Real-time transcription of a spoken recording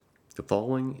The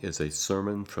following is a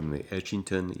sermon from the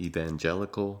Edgington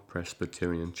Evangelical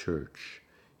Presbyterian Church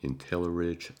in Taylor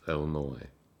Ridge, Illinois.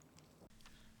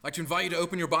 I'd like to invite you to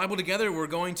open your Bible together. We're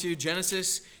going to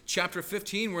Genesis chapter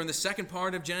 15. We're in the second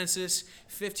part of Genesis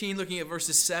 15, looking at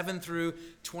verses 7 through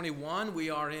 21. We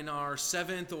are in our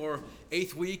 7th or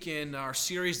 8th week in our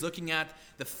series looking at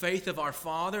the faith of our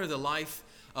father, the life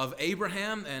of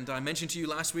Abraham. And I mentioned to you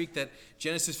last week that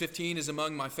Genesis 15 is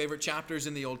among my favorite chapters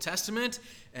in the Old Testament.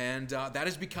 And that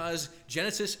is because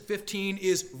Genesis 15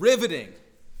 is riveting.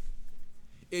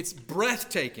 It's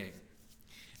breathtaking.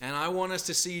 And I want us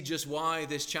to see just why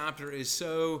this chapter is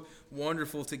so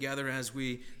wonderful together as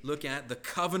we look at the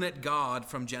covenant God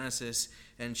from Genesis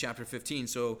and chapter 15.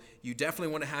 So you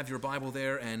definitely want to have your Bible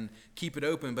there and keep it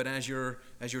open. But as you're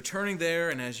turning there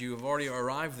and as you have already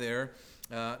arrived there,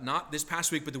 not this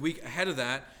past week but the week ahead of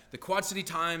that, the Quad City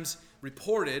Times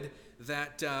reported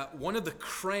that one of the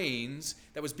cranes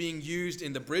that was being used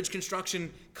in the bridge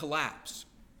construction collapsed.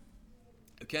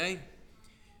 Okay?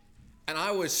 And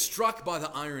I was struck by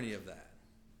the irony of that.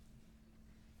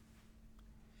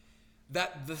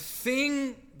 That the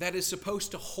thing that is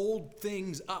supposed to hold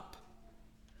things up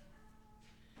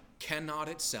cannot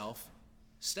itself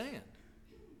stand.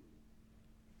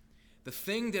 The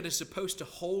thing that is supposed to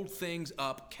hold things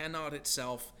up cannot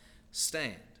itself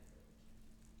stand.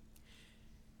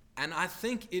 And I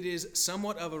think it is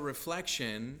somewhat of a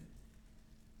reflection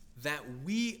that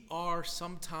we are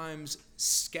sometimes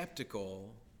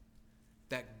skeptical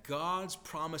that God's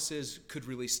promises could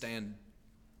really stand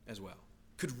as well.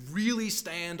 Could really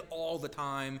stand all the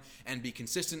time and be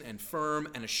consistent and firm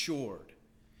and assured.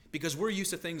 Because we're used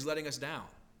to things letting us down.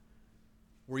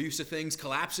 We're used to things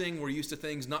collapsing. We're used to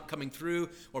things not coming through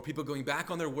or people going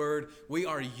back on their word. We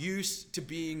are used to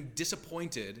being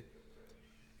disappointed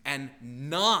and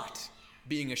not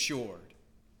being assured.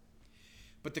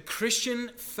 But the Christian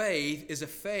faith is a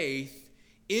faith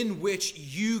in which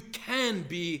you can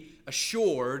be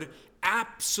assured,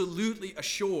 absolutely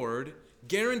assured,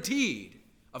 guaranteed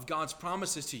of God's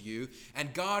promises to you,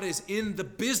 and God is in the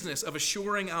business of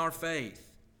assuring our faith.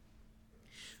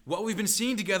 What we've been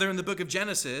seeing together in the book of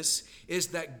Genesis is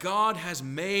that God has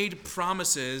made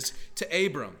promises to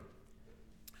Abram.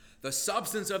 The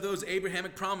substance of those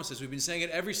Abrahamic promises, we've been saying it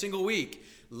every single week: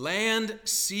 land,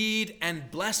 seed, and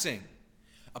blessing.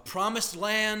 A promised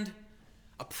land,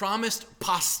 a promised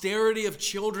posterity of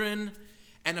children,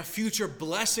 and a future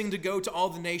blessing to go to all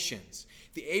the nations.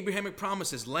 The Abrahamic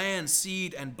promises, land,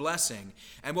 seed, and blessing.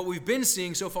 And what we've been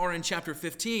seeing so far in chapter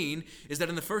 15 is that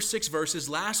in the first 6 verses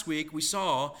last week, we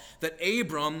saw that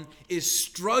Abram is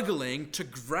struggling to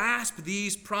grasp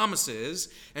these promises.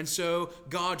 And so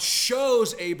God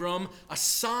shows Abram a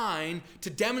sign to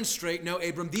demonstrate, no,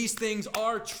 Abram, these things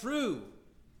are true.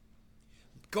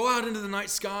 Go out into the night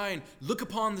sky and look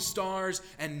upon the stars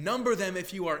and number them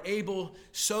if you are able.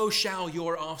 So shall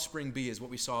your offspring be, is what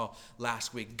we saw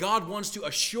last week. God wants to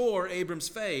assure Abram's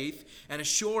faith and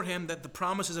assure him that the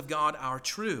promises of God are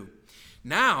true.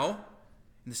 Now,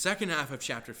 in the second half of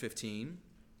chapter 15,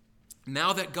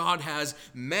 now that God has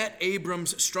met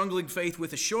Abram's struggling faith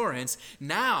with assurance,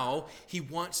 now he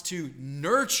wants to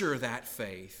nurture that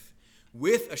faith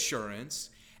with assurance.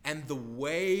 And the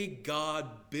way God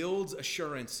builds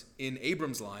assurance in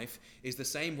Abram's life is the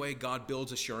same way God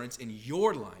builds assurance in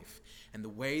your life. And the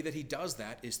way that he does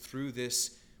that is through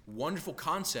this wonderful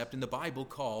concept in the Bible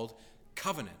called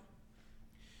covenant.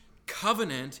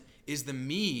 Covenant is the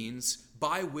means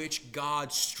by which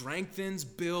God strengthens,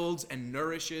 builds, and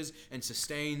nourishes and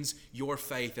sustains your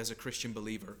faith as a Christian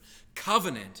believer.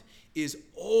 Covenant is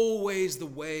always the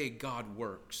way God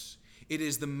works. It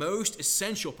is the most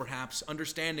essential, perhaps,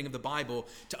 understanding of the Bible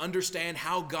to understand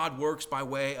how God works by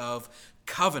way of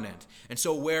covenant. And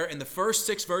so where in the first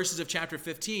 6 verses of chapter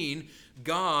 15,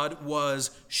 God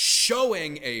was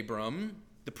showing Abram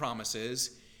the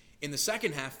promises, in the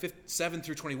second half, 7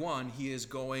 through 21, he is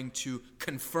going to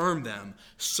confirm them,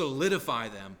 solidify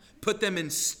them, put them in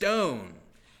stone,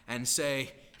 and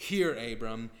say, here,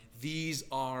 Abram, these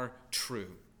are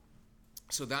true.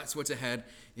 So that's what's ahead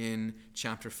in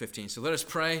chapter 15. So let us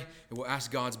pray, and we'll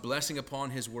ask God's blessing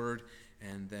upon his word,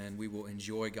 and then we will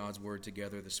enjoy God's word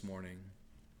together this morning.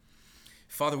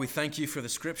 Father, we thank you for the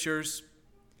scriptures.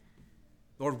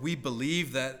 Lord, we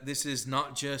believe that this is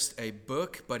not just a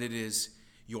book, but it is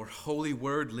your holy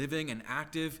word, living and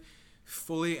active,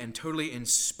 fully and totally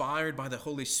inspired by the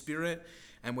Holy Spirit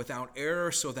and without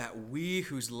error, so that we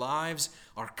whose lives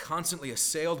are constantly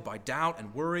assailed by doubt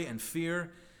and worry and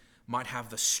fear might have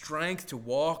the strength to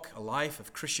walk a life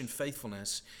of Christian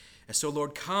faithfulness. And so,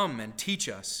 Lord, come and teach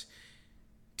us.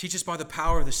 Teach us by the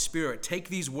power of the Spirit. Take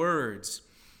these words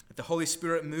that the Holy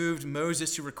Spirit moved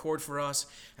Moses to record for us,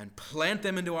 and plant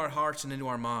them into our hearts and into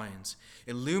our minds.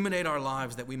 Illuminate our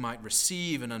lives that we might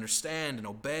receive and understand and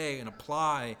obey and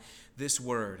apply this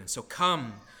word. And so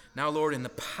come now, Lord, in the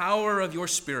power of your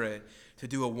Spirit to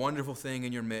do a wonderful thing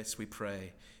in your midst, we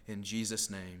pray. In Jesus'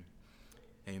 name,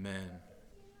 amen.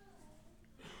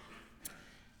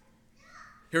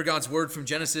 Hear God's word from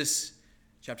Genesis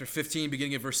chapter 15,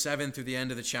 beginning at verse 7 through the end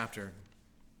of the chapter.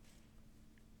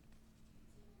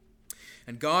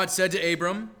 And God said to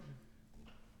Abram,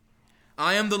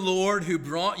 I am the Lord who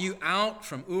brought you out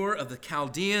from Ur of the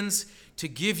Chaldeans to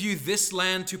give you this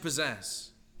land to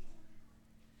possess.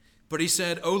 But he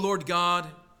said, O Lord God,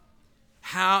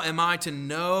 how am I to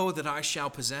know that I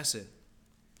shall possess it?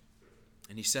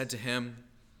 And he said to him,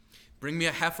 bring me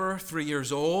a heifer 3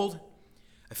 years old,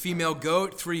 a female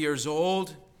goat 3 years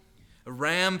old, a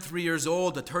ram 3 years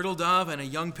old, a turtle dove, and a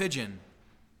young pigeon.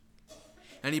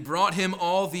 And he brought him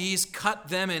all these, cut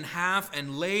them in half,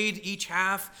 and laid each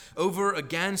half over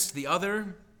against the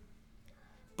other.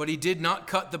 But he did not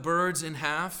cut the birds in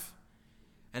half.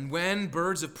 And when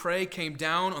birds of prey came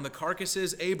down on the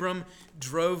carcasses, Abram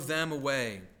drove them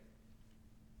away.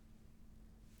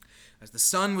 As the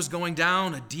sun was going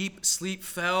down, a deep sleep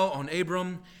fell on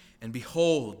Abram, and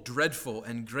behold, dreadful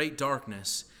and great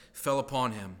darkness fell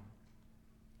upon him.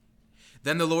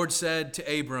 Then the Lord said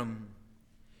to Abram,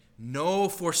 know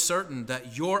for certain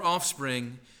that your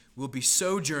offspring will be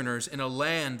sojourners in a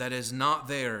land that is not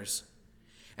theirs,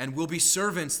 and will be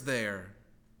servants there.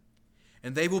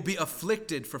 And they will be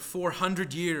afflicted for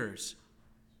 400 years.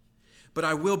 But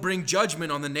I will bring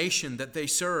judgment on the nation that they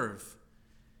serve,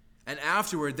 and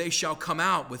afterward they shall come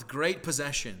out with great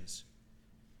possessions.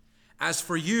 As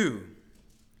for you,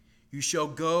 you shall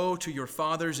go to your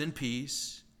fathers in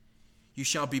peace. You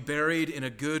shall be buried in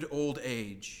a good old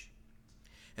age.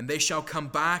 And they shall come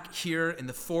back here in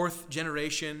the 4th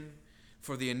generation,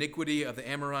 for the iniquity of the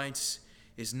Amorites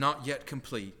is not yet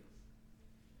complete.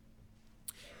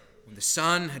 When the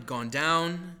sun had gone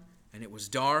down and it was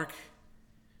dark,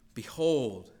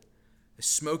 behold, a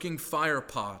smoking fire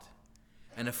pot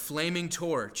and a flaming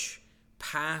torch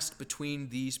passed between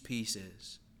these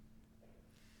pieces.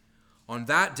 On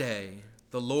that day,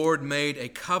 the Lord made a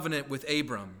covenant with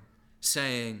Abram,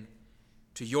 saying,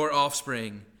 to your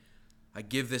offspring I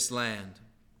give this land,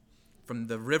 from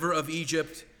the river of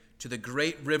Egypt to the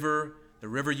great river, the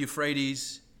river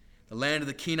Euphrates, the land of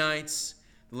the Kenites,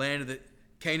 the land of the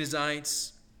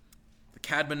Kenizzites, the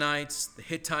Cadmonites, the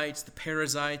Hittites, the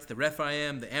Perizzites, the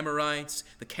Rephaim, the Amorites,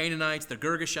 the Canaanites, the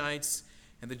Girgashites,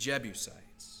 and the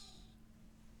Jebusites.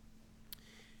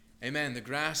 Amen. The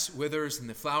grass withers and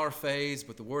the flower fades,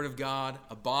 but the word of God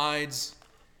abides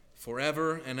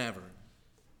forever and ever.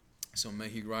 So may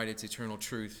he write its eternal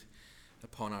truth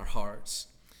upon our hearts.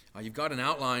 You've got an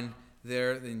outline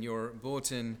there in your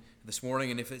bulletin this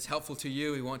morning, and if it's helpful to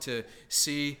you, we want to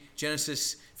see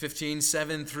Genesis 15,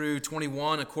 7 through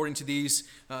 21 according to these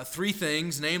three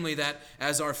things, namely that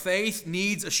as our faith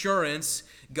needs assurance,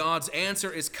 God's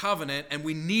answer is covenant, and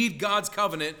we need God's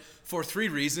covenant for three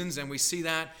reasons, and we see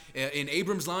that in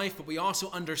Abram's life, but we also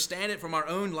understand it from our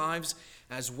own lives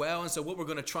as well. And so what we're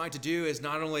going to try to do is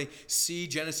not only see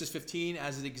Genesis 15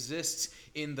 as it exists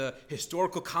in the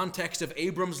historical context of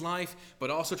Abram's life, but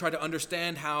also try to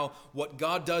understand how what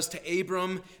God does to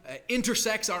Abram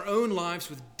intersects our own lives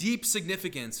with deep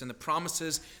significance and the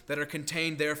promises that are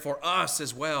contained there for us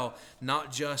as well,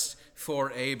 not just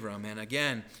for Abram. And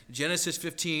again, Genesis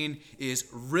 15 is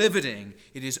riveting.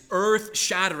 It is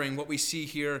earth-shattering what we see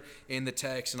here in the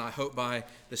text, and I hope by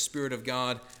the Spirit of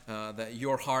God that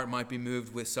your heart might be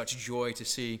moved with such joy to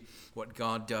see what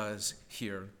God does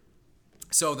here.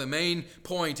 So the main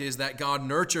point is that God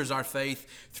nurtures our faith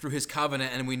through his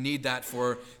covenant, and we need that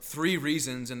for three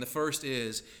reasons. And the first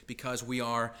is because we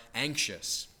are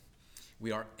anxious.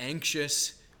 We are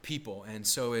anxious people, and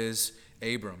so is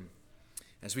Abram.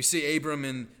 As we see Abram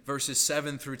in verses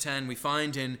 7 through 10, we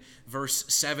find in verse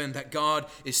 7 that God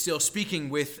is still speaking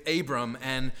with Abram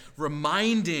and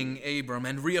reminding Abram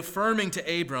and reaffirming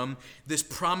to Abram this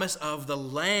promise of the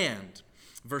land.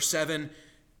 Verse 7,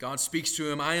 God speaks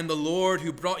to him, I am the Lord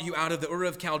who brought you out of the Ur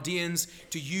of Chaldeans.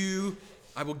 To you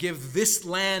I will give this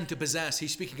land to possess.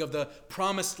 He's speaking of the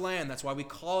promised land. That's why we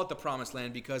call it the promised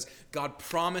land, because God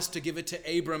promised to give it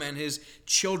to Abram and his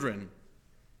children.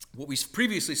 What we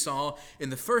previously saw in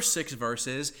the first 6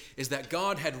 verses is that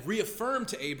God had reaffirmed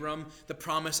to Abram the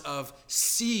promise of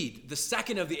seed, the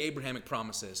second of the Abrahamic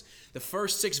promises. The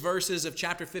first 6 verses of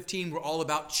chapter 15 were all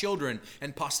about children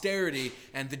and posterity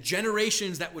and the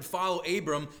generations that would follow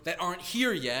Abram that aren't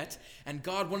here yet. And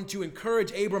God wanted to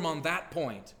encourage Abram on that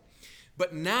point.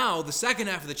 But now the second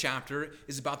half of the chapter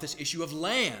is about this issue of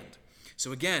land.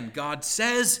 So again, God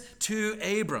says to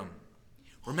Abram,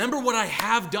 remember what I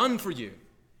have done for you.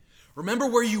 Remember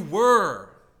where you were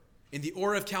in the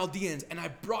Ur of Chaldeans, and I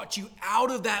brought you out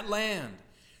of that land,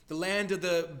 the land of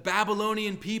the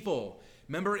Babylonian people.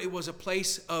 Remember, it was a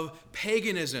place of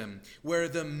paganism where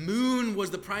the moon was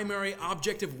the primary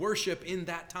object of worship in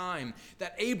that time.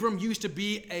 That Abram used to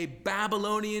be a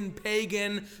Babylonian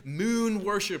pagan moon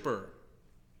worshiper.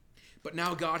 But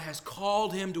now God has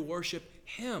called him to worship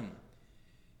him.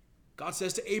 God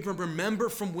says to Abram, remember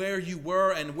from where you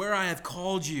were and where I have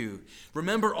called you.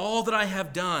 Remember all that I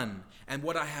have done and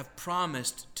what I have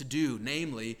promised to do,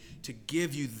 namely, to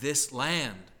give you this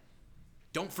land.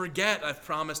 Don't forget I've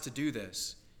promised to do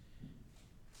this.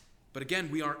 But again,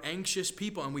 we are anxious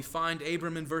people, and we find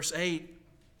Abram in verse 8.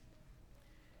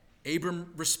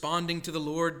 Abram responding to the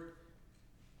Lord,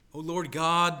 O Lord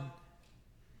God,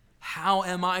 how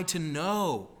am I to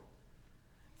know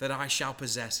that I shall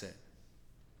possess it?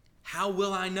 How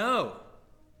will I know?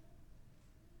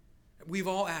 We've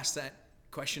all asked that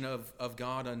question of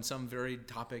God on some varied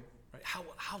topic. Right?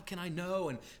 How can I know,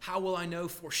 and how will I know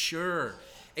for sure?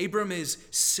 Abram is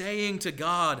saying to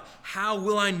God, how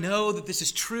will I know that this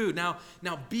is true? Now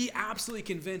be absolutely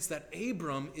convinced that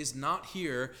Abram is not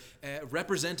here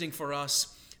representing for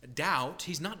us doubt.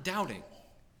 He's not doubting.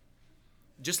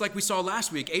 Just like we saw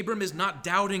last week, Abram is not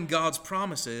doubting God's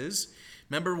promises.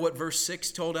 Remember what verse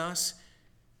 6 told us?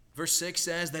 Verse 6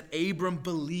 says that Abram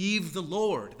believed the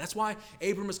Lord. That's why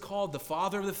Abram is called the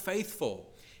father of the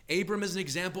faithful. Abram is an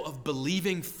example of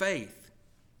believing faith.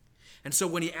 And so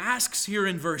when he asks here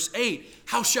in verse 8,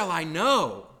 how shall I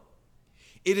know?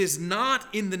 It is not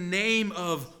in the name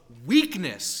of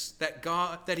weakness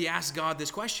that he asks God this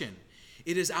question.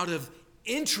 It is out of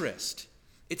interest.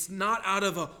 It's not out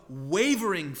of a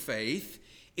wavering faith.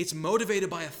 It's motivated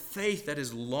by a faith that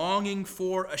is longing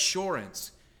for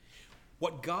assurance.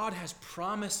 What God has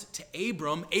promised to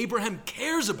Abram, Abraham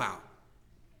cares about.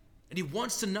 And he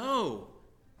wants to know.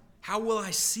 How will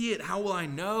I see it? How will I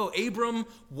know? Abram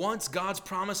wants God's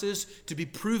promises to be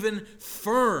proven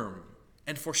firm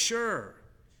and for sure.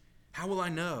 How will I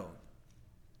know?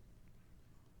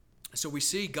 So we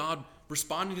see God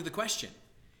responding to the question.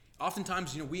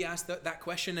 Oftentimes, we ask that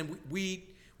question, and we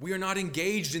are not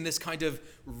engaged in this kind of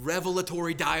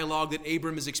revelatory dialogue that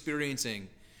Abram is experiencing.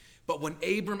 But when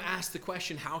Abram asks the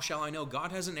question, how shall I know?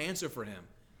 God has an answer for him.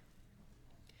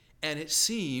 And it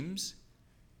seems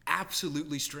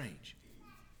absolutely strange.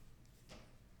 Do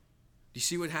you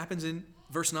see what happens in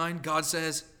verse 9? God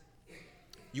says,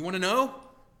 you want to know?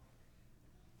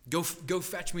 Go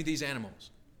fetch me these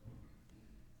animals.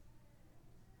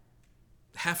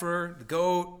 The heifer, the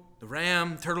goat, the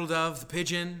ram, turtle dove, the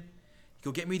pigeon.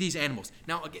 Go get me these animals.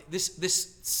 Now,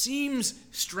 this seems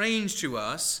strange to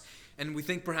us. And we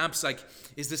think perhaps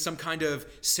is this some kind of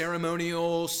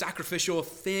ceremonial, sacrificial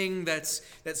thing that's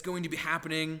going to be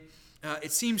happening?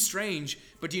 It seems strange,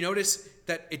 but do you notice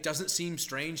that it doesn't seem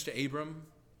strange to Abram?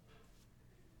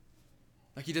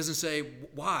 He doesn't say,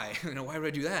 why? Why would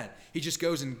I do that? He just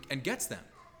goes and gets them.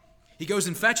 He goes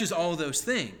and fetches all of those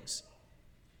things.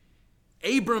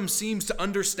 Abram seems to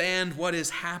understand what is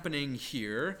happening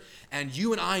here, and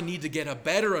you and I need to get a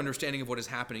better understanding of what is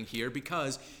happening here,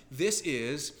 because this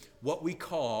is what we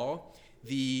call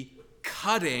the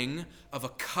cutting of a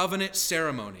covenant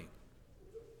ceremony.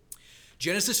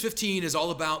 Genesis 15 is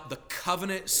all about the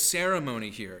covenant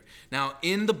ceremony here. Now,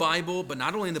 in the Bible, but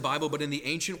not only in the Bible, but in the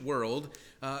ancient world,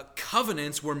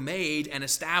 covenants were made and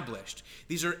established.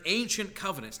 These are ancient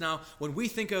covenants. Now, when we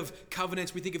think of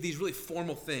covenants, we think of these really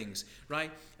formal things,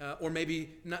 right? Or maybe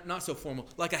not so formal,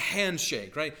 like a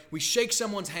handshake, right? We shake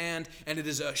someone's hand and it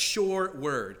is a sure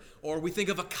word. Or we think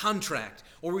of a contract,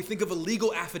 or we think of a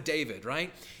legal affidavit,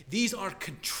 right? These are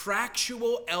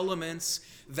contractual elements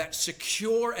that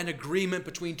secure an agreement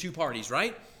between two parties,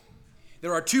 right?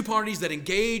 There are two parties that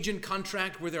engage in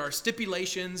contract where there are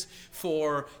stipulations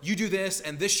for you do this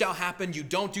and this shall happen, you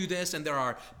don't do this, and there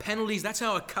are penalties. That's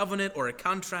how a covenant or a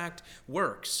contract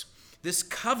works. This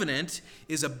covenant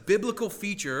is a biblical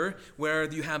feature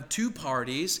where you have two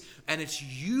parties, and it's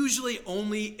usually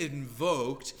only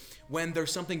invoked when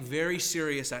there's something very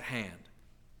serious at hand.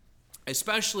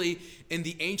 Especially in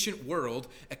the ancient world,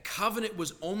 a covenant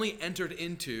was only entered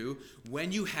into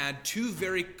when you had two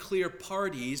very clear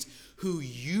parties who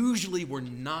usually were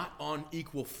not on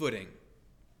equal footing.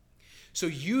 So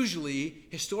usually,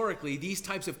 historically, these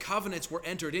types of covenants were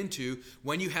entered into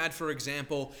when you had, for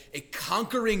example, a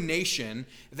conquering nation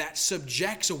that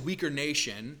subjects a weaker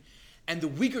nation, and the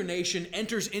weaker nation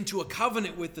enters into a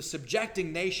covenant with the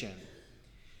subjecting nation.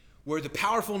 where the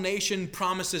powerful nation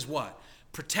promises what?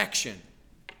 Protection,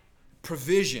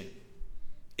 provision.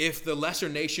 If the lesser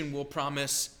nation will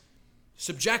promise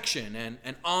subjection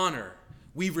and honor.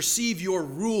 We receive your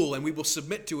rule and we will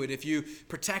submit to it if you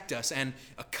protect us. And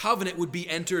a covenant would be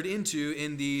entered into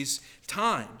in these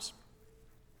times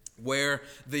where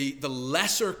the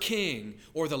lesser king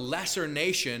or the lesser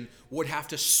nation would have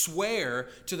to swear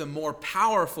to the more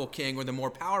powerful king or the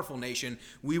more powerful nation,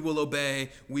 we will obey,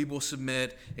 we will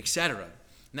submit, etc.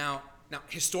 Now,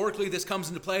 historically, this comes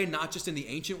into play not just in the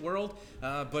ancient world,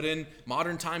 but in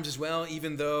modern times as well,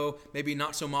 even though maybe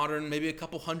not so modern, maybe a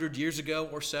couple hundred years ago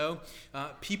or so.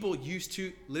 People used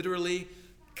to literally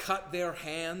cut their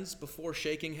hands before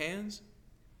shaking hands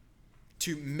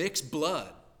to mix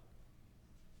blood,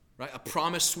 right? A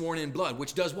promise sworn in blood,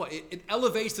 which does what? It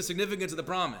elevates the significance of the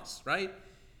promise, right?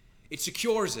 It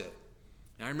secures it.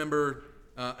 And I remember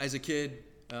as a kid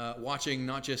watching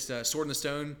not just Sword in the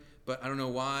Stone, but I don't know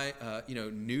why,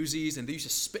 Newsies, and they used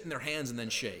to spit in their hands and then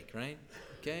shake, right?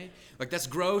 Okay? Like, that's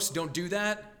gross. Don't do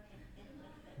that.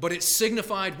 But it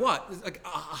signified what? Like a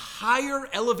higher,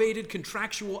 elevated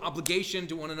contractual obligation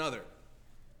to one another.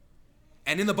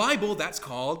 And in the Bible, that's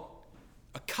called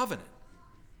a covenant,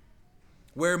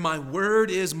 where my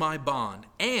word is my bond.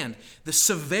 And the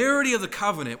severity of the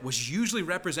covenant was usually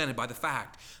represented by the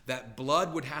fact that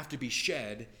blood would have to be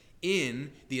shed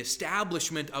in the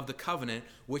establishment of the covenant,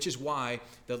 which is why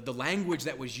the language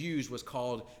that was used was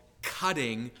called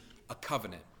cutting a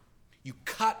covenant. You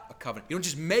cut a covenant. You don't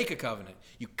just make a covenant.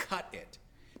 You cut it.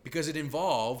 Because it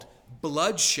involved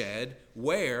bloodshed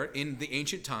where, in the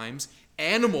ancient times,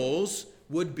 animals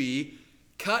would be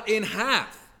cut in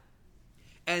half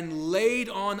and laid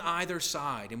on either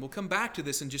side. And we'll come back to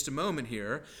this in just a moment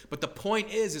here. But the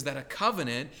point is that a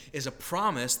covenant is a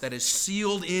promise that is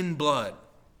sealed in blood.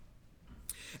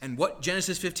 And what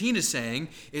Genesis 15 is saying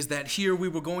is that here we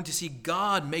were going to see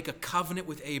God make a covenant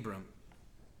with Abram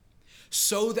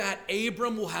so that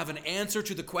Abram will have an answer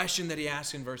to the question that he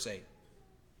asked in verse 8.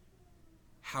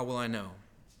 How will I know?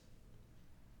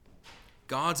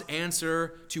 God's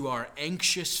answer to our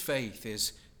anxious faith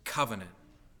is covenant.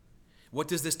 What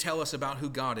does this tell us about who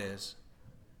God is?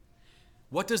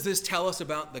 What does this tell us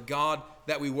about the God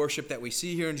that we worship, that we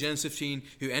see here in Genesis 15,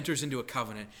 who enters into a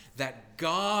covenant? That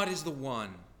God is the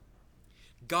one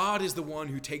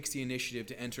who takes the initiative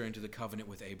to enter into the covenant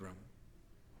with Abram.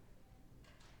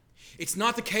 It's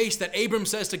not the case that Abram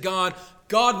says to God,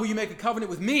 God, will you make a covenant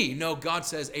with me? No, God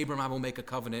says, Abram, I will make a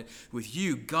covenant with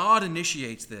you. God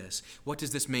initiates this. What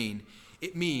does this mean?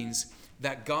 It means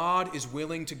that God is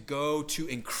willing to go to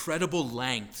incredible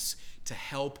lengths to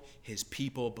help his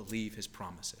people believe his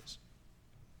promises.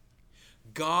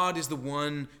 God is the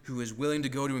one who is willing to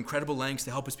go to incredible lengths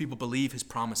to help his people believe his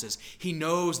promises. He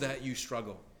knows that you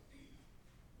struggle.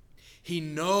 He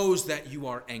knows that you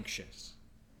are anxious.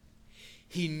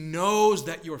 He knows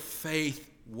that your faith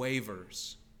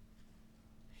wavers.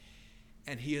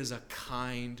 And he is a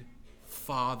kind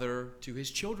father to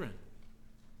his children.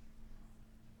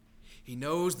 He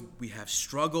knows we have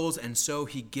struggles, and so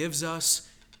he gives us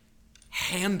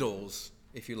handles,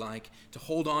 if you like, to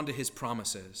hold on to his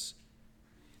promises.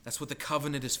 That's what the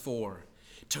covenant is for.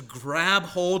 To grab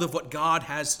hold of what God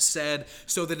has said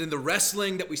so that in the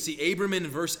wrestling that we see Abram in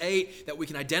verse 8, that we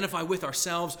can identify with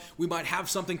ourselves, we might have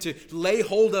something to lay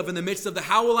hold of in the midst of the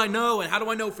how will I know and how do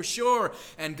I know for sure?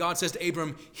 And God says to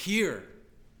Abram, here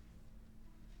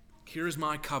is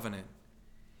my covenant.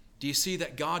 Do you see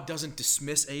that God doesn't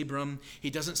dismiss Abram? He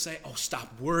doesn't say, oh,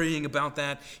 stop worrying about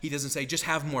that. He doesn't say, just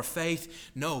have more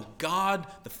faith. No, God,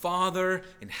 the Father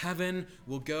in heaven,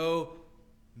 will go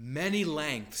many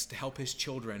lengths to help his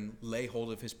children lay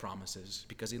hold of his promises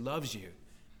because he loves you.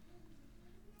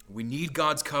 We need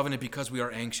God's covenant because we are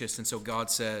anxious, and so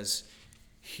God says,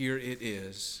 here it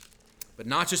is. But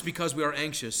not just because we are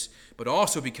anxious, but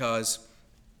also because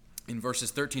in verses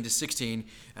 13 to 16,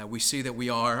 we see that we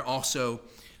are also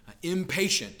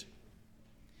impatient.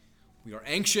 We are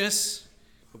anxious,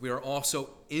 but we are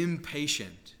also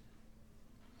impatient.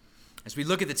 As we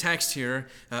look at the text here,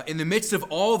 in the midst of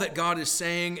all that God is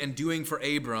saying and doing for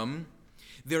Abram,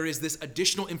 there is this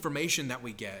additional information that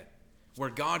we get where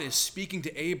God is speaking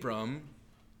to Abram,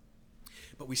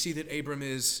 but we see that Abram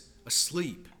is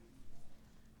asleep.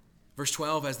 Verse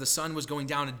 12, as the sun was going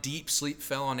down, a deep sleep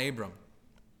fell on Abram.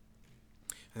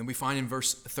 And then we find in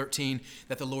verse 13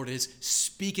 that the Lord is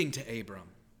speaking to Abram.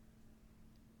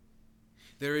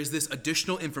 There is this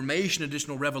additional information,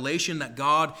 additional revelation that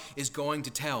God is going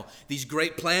to tell. These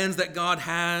great plans that God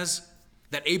has,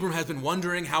 that Abram has been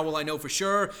wondering, how will I know for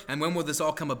sure? And when will this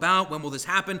all come about? When will this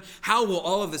happen? How will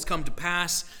all of this come to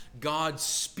pass? God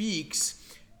speaks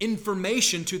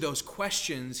information to those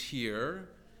questions here.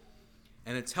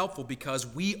 And it's helpful because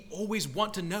we always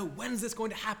want to know, when is this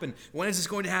going to happen? When is this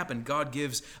going to happen? God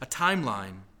gives a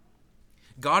timeline.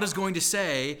 God is going to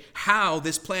say how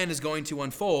this plan is going to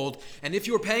unfold. And if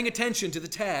you're paying attention to the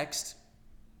text,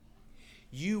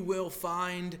 you will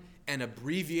find an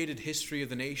abbreviated history of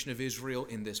the nation of Israel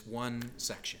in this one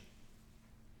section.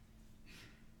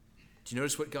 Do you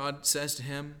notice what God says to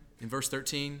him in verse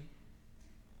 13?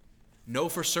 Know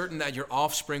for certain that your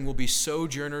offspring will be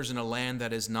sojourners in a land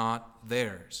that is not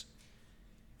theirs,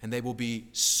 and they will be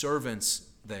servants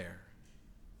there.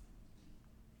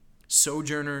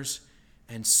 Sojourners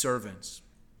and servants.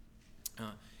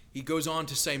 He goes on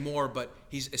to say more, but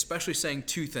he's especially saying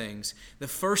two things. The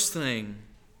first thing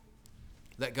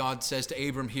that God says to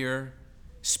Abram here,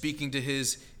 speaking to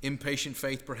his impatient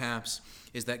faith perhaps,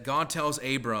 is that God tells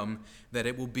Abram that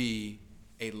it will be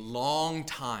a long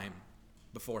time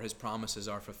before his promises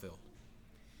are fulfilled.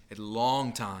 A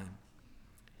long time.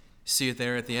 See it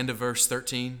there at the end of verse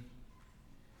 13?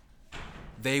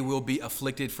 They will be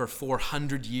afflicted for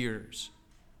 400 years.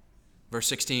 Verse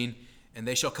 16, and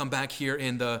they shall come back here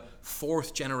in the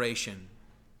 4th generation.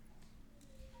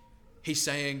 He's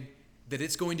saying that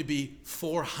it's going to be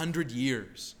 400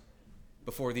 years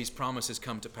before these promises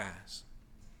come to pass.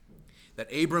 That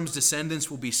Abram's descendants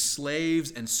will be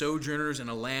slaves and sojourners in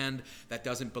a land that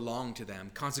doesn't belong to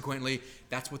them. Consequently,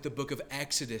 that's what the book of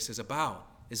Exodus is about,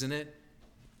 isn't it?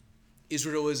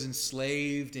 Israel is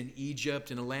enslaved in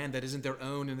Egypt in a land that isn't their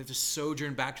own, and they have to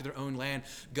sojourn back to their own land.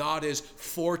 God is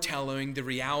foretelling the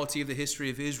reality of the history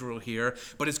of Israel here,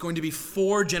 but it's going to be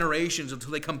 4 generations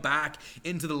until they come back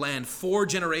into the land. 4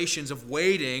 generations of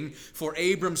waiting for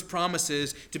Abram's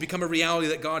promises to become a reality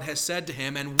that God has said to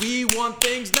him, and we want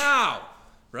things now,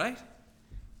 right?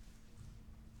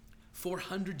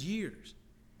 400 years.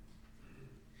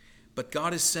 But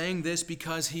God is saying this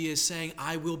because he is saying,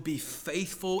 I will be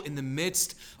faithful in the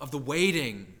midst of the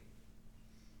waiting.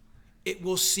 It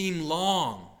will seem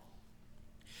long,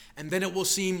 and then it will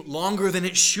seem longer than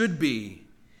it should be.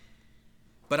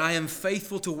 But I am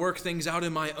faithful to work things out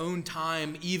in my own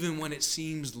time, even when it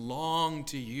seems long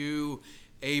to you,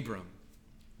 Abram.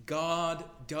 God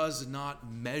does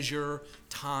not measure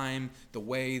time the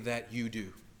way that you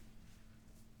do.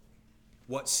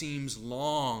 What seems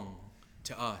long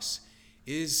to us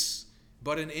is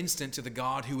but an instant to the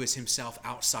God who is himself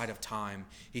outside of time.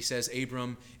 He says,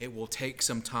 Abram, it will take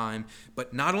some time.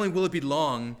 But not only will it be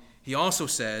long, he also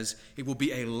says it will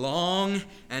be a long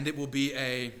and it will be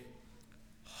a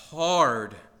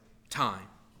hard time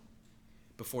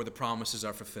before the promises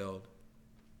are fulfilled.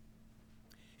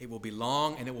 It will be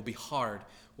long and it will be hard.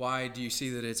 Why do you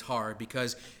see that it's hard?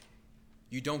 Because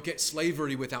you don't get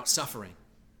slavery without suffering.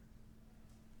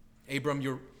 Abram,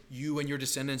 you and your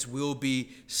descendants will be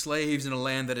slaves in a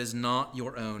land that is not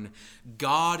your own.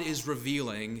 God is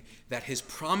revealing that his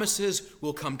promises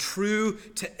will come true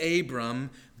to Abram,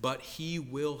 but he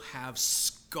will have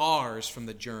scars from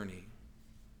the journey.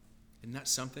 Isn't that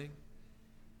something?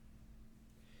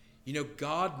 You know,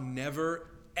 God never,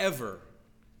 ever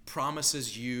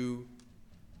promises you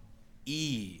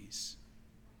ease,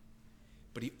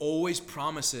 but he always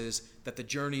promises that the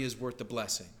journey is worth the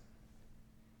blessing.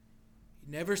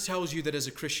 He never tells you that as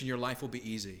a Christian your life will be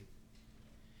easy.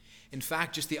 In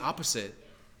fact, just the opposite.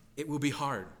 It will be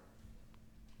hard.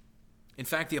 In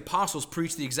fact, the apostles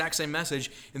preached the exact same message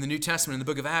in the New Testament. In the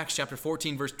book of Acts, chapter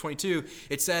 14, verse 22,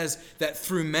 it says that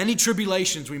through many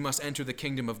tribulations we must enter the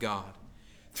kingdom of God.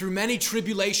 Through many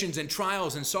tribulations and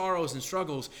trials and sorrows and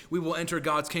struggles, we will enter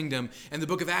God's kingdom. And the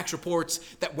book of Acts reports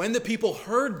that when the people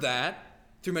heard that,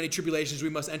 through many tribulations we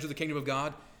must enter the kingdom of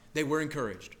God, they were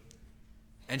encouraged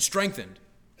and strengthened.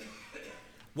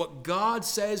 What God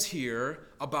says here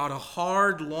about a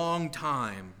hard, long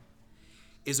time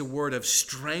is a word of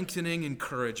strengthening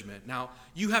encouragement. Now,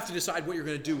 you have to decide what you're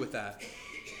going to do with that.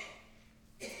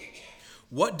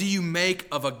 What do you make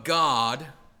of a God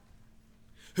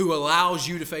who allows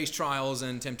you to face trials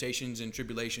and temptations and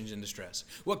tribulations and distress?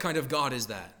 What kind of God is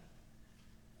that?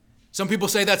 Some people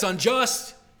say that's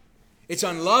unjust. It's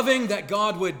unloving that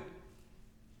God would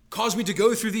cause me to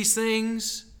go through these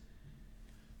things.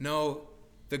 No,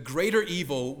 the greater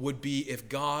evil would be if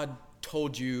God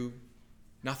told you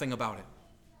nothing about it.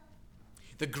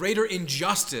 The greater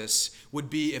injustice would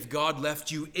be if God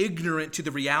left you ignorant to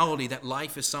the reality that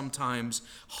life is sometimes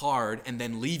hard and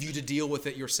then leave you to deal with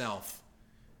it yourself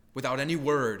without any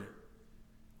word,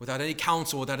 without any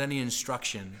counsel, without any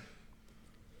instruction.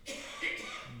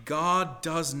 God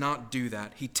does not do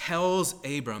that. He tells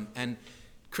Abram, and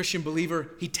Christian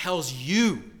believer, he tells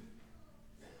you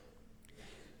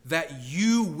that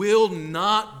you will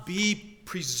not be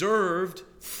preserved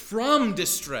from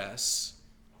distress,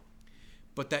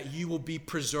 but that you will be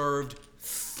preserved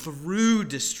through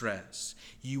distress.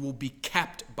 You will be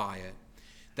kept by it.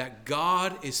 That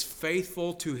God is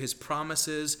faithful to his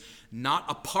promises, not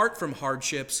apart from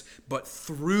hardships, but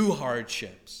through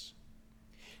hardships.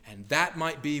 And that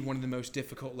might be one of the most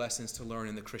difficult lessons to learn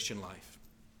in the Christian life.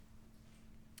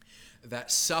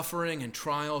 That suffering and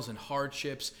trials and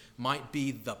hardships might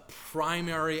be the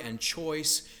primary and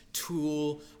choice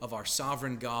tool of our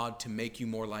sovereign God to make you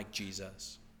more like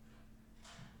Jesus.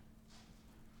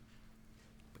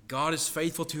 But God is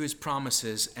faithful to his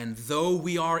promises, and though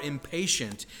we are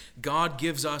impatient, God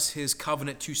gives us his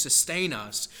covenant to sustain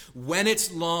us. When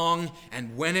it's long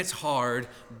and when it's hard,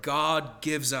 God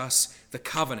gives us the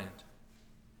covenant.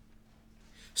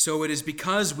 So it is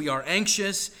because we are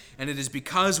anxious, and it is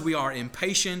because we are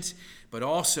impatient, but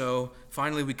also,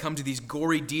 finally, we come to these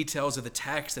gory details of the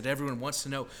text that everyone wants to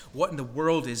know. What in the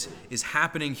world is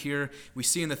happening here? We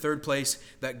see in the third place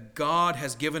that God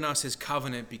has given us his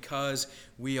covenant because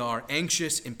we are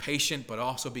anxious, impatient, but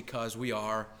also because we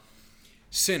are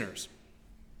sinners.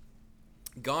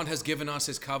 God has given us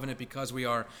his covenant because we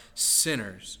are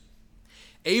sinners.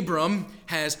 Abram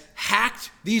has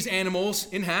hacked these animals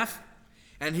in half,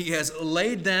 and he has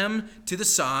laid them to the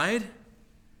side.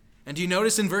 And do you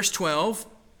notice in verse 12,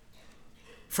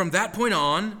 from that point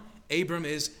on, Abram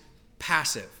is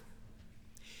passive.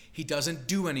 He doesn't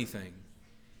do anything.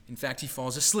 In fact, he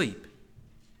falls asleep.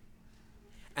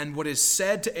 And what is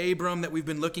said to Abram that we've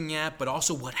been looking at, but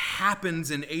also what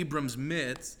happens in Abram's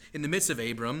midst, in the midst of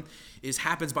Abram,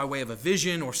 happens by way of a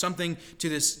vision or something to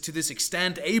this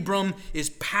extent. Abram is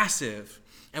passive.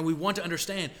 And we want to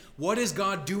understand, what is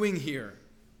God doing here?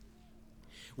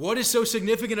 What is so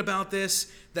significant about this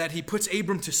that he puts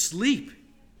Abram to sleep?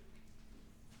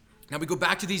 Now we go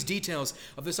back to these details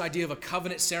of this idea of a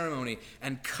covenant ceremony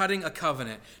and cutting a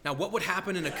covenant. Now what would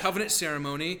happen in a covenant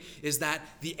ceremony is that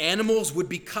the animals would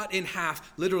be cut in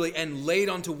half, literally, and laid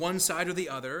onto one side or the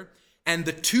other. And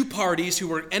the two parties who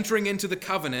were entering into the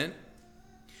covenant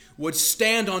would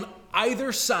stand on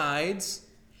either sides,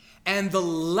 and the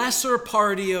lesser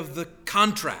party of the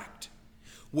contract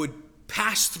would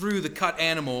pass through the cut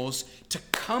animals to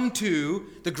come to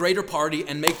the greater party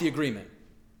and make the agreement.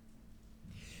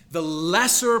 The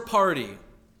lesser party,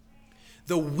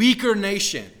 the weaker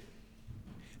nation,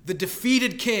 the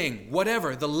defeated king,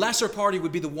 whatever, the lesser party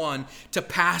would be the one to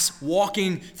pass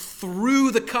walking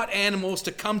through the cut animals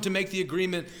to come to make the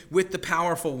agreement with the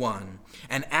powerful one.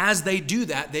 And as they do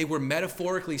that, they were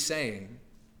metaphorically saying,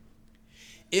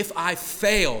 if I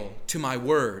fail to my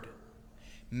word,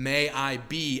 may I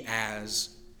be as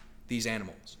these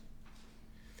animals.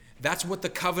 That's what the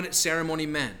covenant ceremony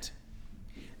meant.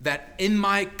 That in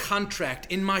my contract,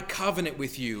 in my covenant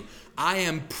with you, I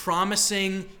am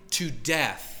promising to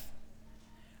death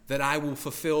that I will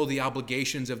fulfill the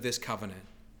obligations of this covenant.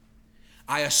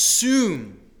 I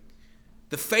assume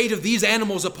the fate of these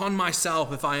animals upon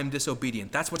myself if I am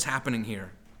disobedient. That's what's happening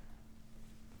here.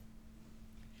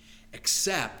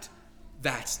 Except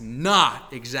that's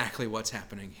not exactly what's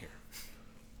happening here.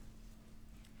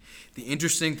 The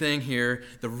interesting thing here,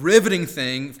 the riveting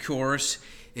thing, of course,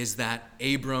 is that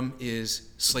Abram is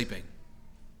sleeping.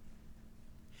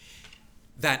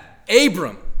 That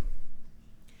Abram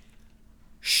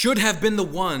should have been the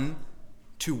one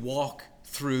to walk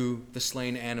through the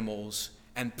slain animals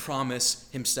and promise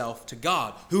himself to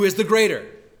God, who is the greater.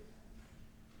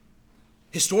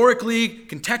 Historically,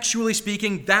 contextually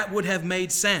speaking, that would have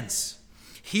made sense.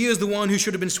 He is the one who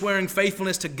should have been swearing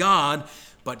faithfulness to God,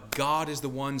 but God is the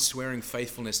one swearing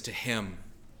faithfulness to him.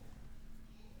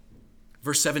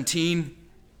 Verse 17,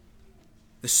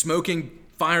 the smoking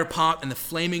fire pot and the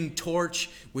flaming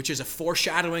torch, which is a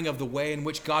foreshadowing of the way in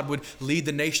which God would lead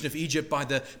the nation of Egypt by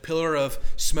the pillar of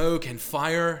smoke and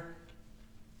fire.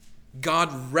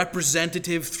 God,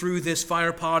 representative through this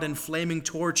fire pot and flaming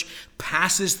torch,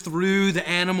 passes through the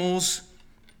animals.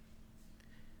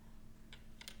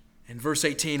 In verse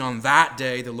 18, on that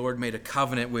day, the Lord made a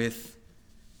covenant with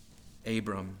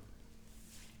Abram.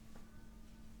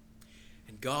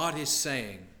 And God is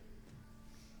saying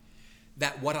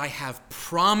that what I have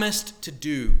promised to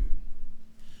do,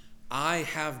 I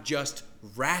have just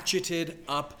ratcheted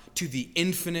up to the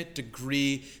infinite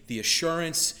degree the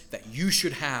assurance that you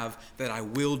should have that I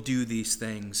will do these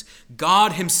things.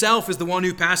 God himself is the one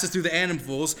who passes through the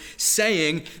animals,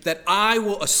 saying that I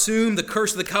will assume the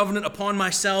curse of the covenant upon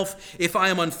myself if I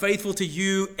am unfaithful to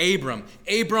you, Abram.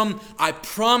 Abram, I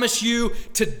promise you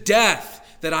to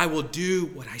death that I will do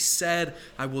what I said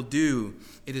I will do.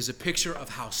 It is a picture of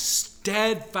how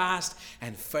steadfast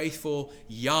and faithful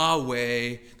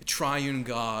Yahweh, the triune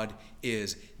God,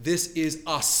 is. This is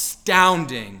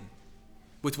astounding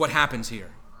with what happens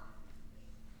here.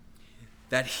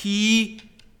 That He,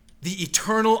 the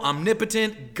eternal,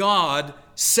 omnipotent God,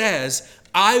 says,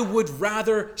 I would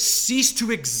rather cease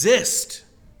to exist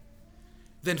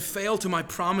than fail to my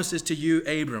promises to you,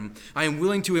 Abram. I am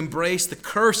willing to embrace the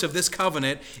curse of this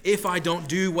covenant if I don't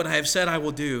do what I have said I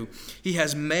will do. He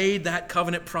has made that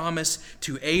covenant promise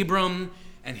to Abram,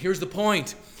 and here's the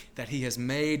point, that He has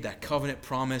made that covenant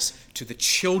promise to the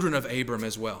children of Abram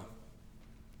as well.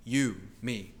 You,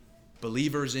 me,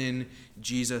 believers in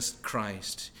Jesus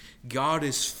Christ. God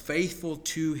is faithful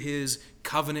to His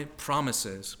covenant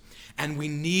promises, and we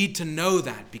need to know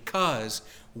that because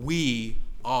we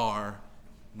are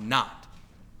not.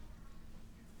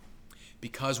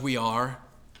 Because we are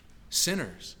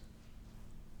sinners.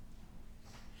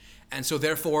 And so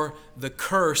therefore, the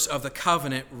curse of the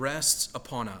covenant rests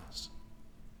upon us.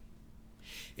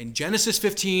 In Genesis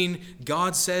 15,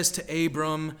 God says to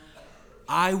Abram,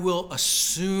 I will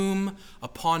assume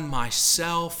upon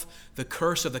myself the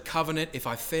curse of the covenant if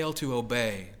I fail to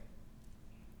obey.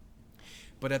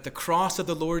 But at the cross of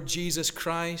the Lord Jesus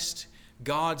Christ,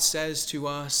 God says to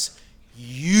us,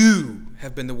 you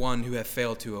have been the one who have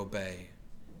failed to obey.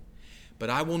 But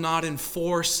I will not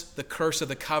enforce the curse of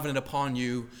the covenant upon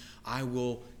you. I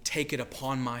will take it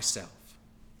upon myself.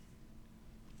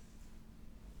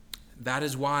 That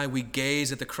is why we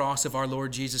gaze at the cross of our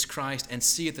Lord Jesus Christ and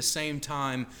see at the same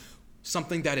time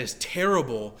something that is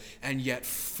terrible and yet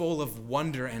full of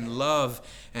wonder and love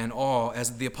and awe.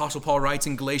 As the Apostle Paul writes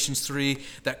in Galatians 3,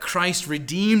 that Christ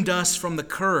redeemed us from the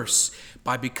curse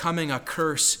by becoming a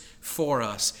curse for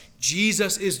us.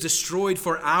 Jesus is destroyed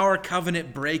for our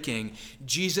covenant breaking.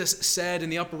 Jesus said in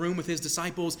the upper room with His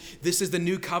disciples, this is the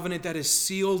new covenant that is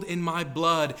sealed in my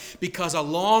blood, because a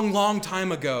long, long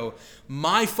time ago,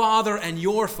 my Father and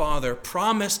your Father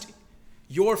promised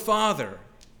your Father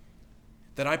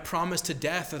that I promise to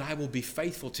death that I will be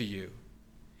faithful to you.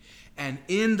 And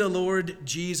in the Lord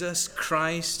Jesus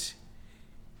Christ,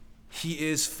 He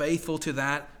is faithful to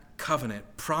that covenant,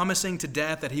 promising to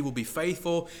death that He will be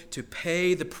faithful to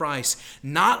pay the price,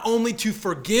 not only to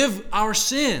forgive our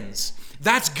sins.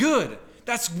 That's good.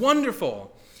 That's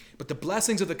wonderful. But the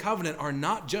blessings of the covenant are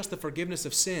not just the forgiveness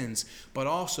of sins, but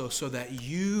also so that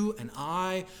you and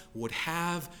I would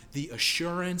have the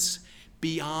assurance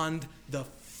beyond the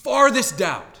farthest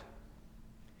doubt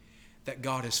that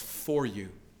God is for you,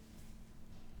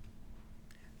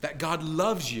 that God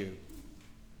loves you,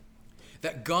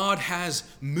 that God has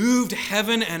moved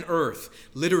heaven and earth,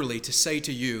 literally, to say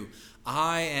to you,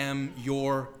 I am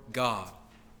your God,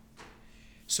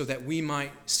 so that we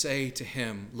might say to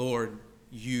Him, Lord,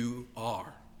 you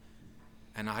are,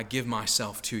 and I give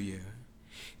myself to you.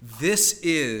 This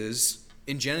is,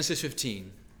 in Genesis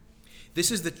 15, this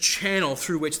is the channel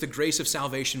through which the grace of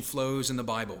salvation flows in the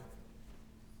Bible.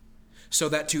 So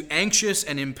that to anxious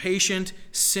and impatient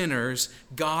sinners,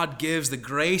 God gives the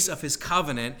grace of His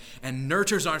covenant and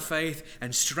nurtures our faith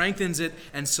and strengthens it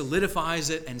and solidifies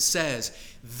it and says,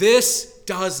 this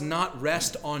does not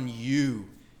rest on you.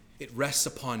 It rests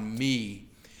upon me.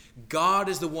 God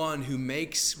is the one who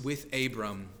makes with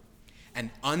Abram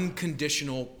an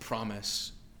unconditional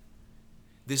promise.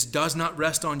 This does not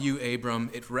rest on you, Abram.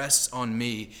 It rests on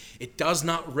me. It does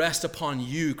not rest upon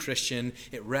you, Christian.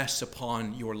 It rests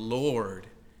upon your Lord.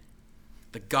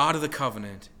 The God of the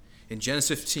covenant in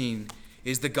Genesis 15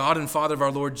 is the God and Father of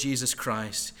our Lord Jesus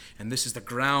Christ. And this is the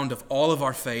ground of all of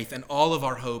our faith and all of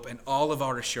our hope and all of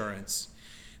our assurance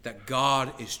that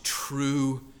God is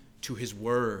true to His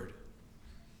word.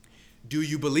 Do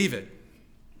you believe it?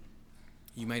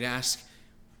 You might ask,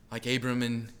 like Abram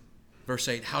in Verse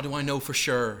 8, how do I know for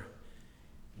sure?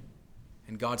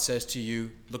 And God says to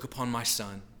you, look upon my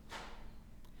Son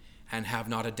and have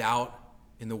not a doubt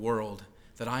in the world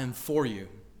that I am for you.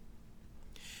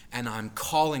 And I'm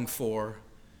calling for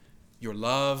your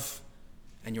love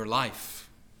and your life.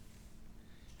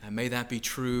 And may that be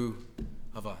true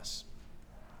of us.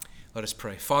 Let us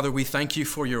pray. Father, we thank you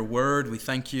for your word. We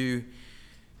thank you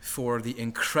for the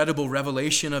incredible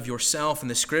revelation of yourself in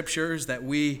the scriptures that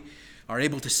we are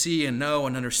able to see and know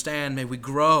and understand. May we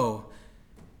grow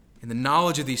in the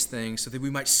knowledge of these things so that we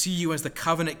might see you as the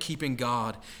covenant-keeping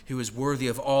God who is worthy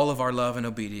of all of our love and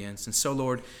obedience. And so,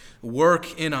 Lord,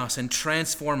 work in us and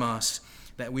transform us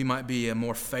that we might be a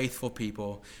more faithful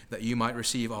people, that you might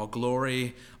receive all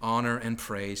glory, honor, and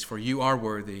praise, for you are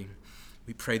worthy.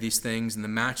 We pray these things in the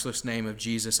matchless name of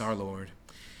Jesus our Lord.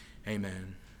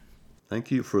 Amen. Thank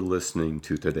you for listening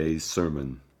to today's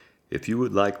sermon. If you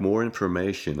would like more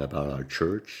information about our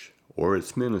church or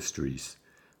its ministries,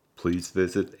 please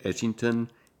visit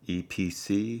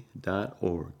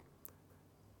edgingtonepc.org.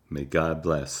 May God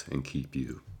bless and keep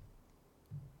you.